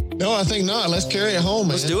 No, I think not. Let's carry it home,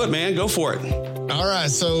 man. Let's do it, man. Go for it. All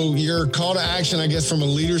right. So your call to action, I guess, from a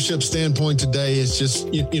leadership standpoint today is just,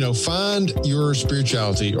 find your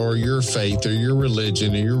spirituality or your faith or your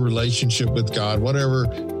religion or your relationship with God,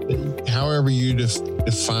 however you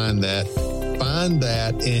define that. Find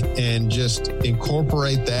that and just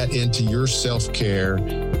incorporate that into your self-care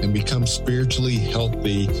and become spiritually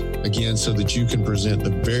healthy again, so that you can present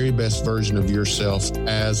the very best version of yourself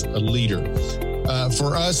as a leader.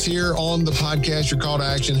 For us here on the podcast, your call to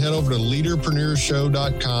action, head over to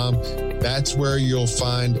leaderpreneurshow.com. That's where you'll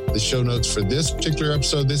find the show notes for this particular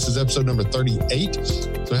episode. This is episode number 38.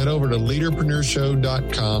 So head over to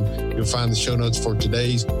leaderpreneurshow.com. You'll find the show notes for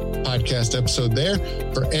today's podcast episode there.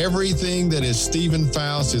 For everything that is Stephen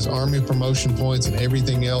Foust, his Army promotion points, and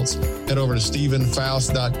everything else, head over to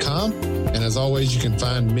stephenfoust.com. And as always, you can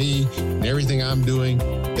find me and everything I'm doing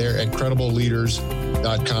there at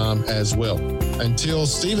credibleLeaders.com as well. Until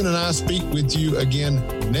Stephen and I speak with you again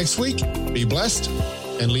next week, be blessed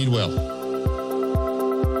and lead well.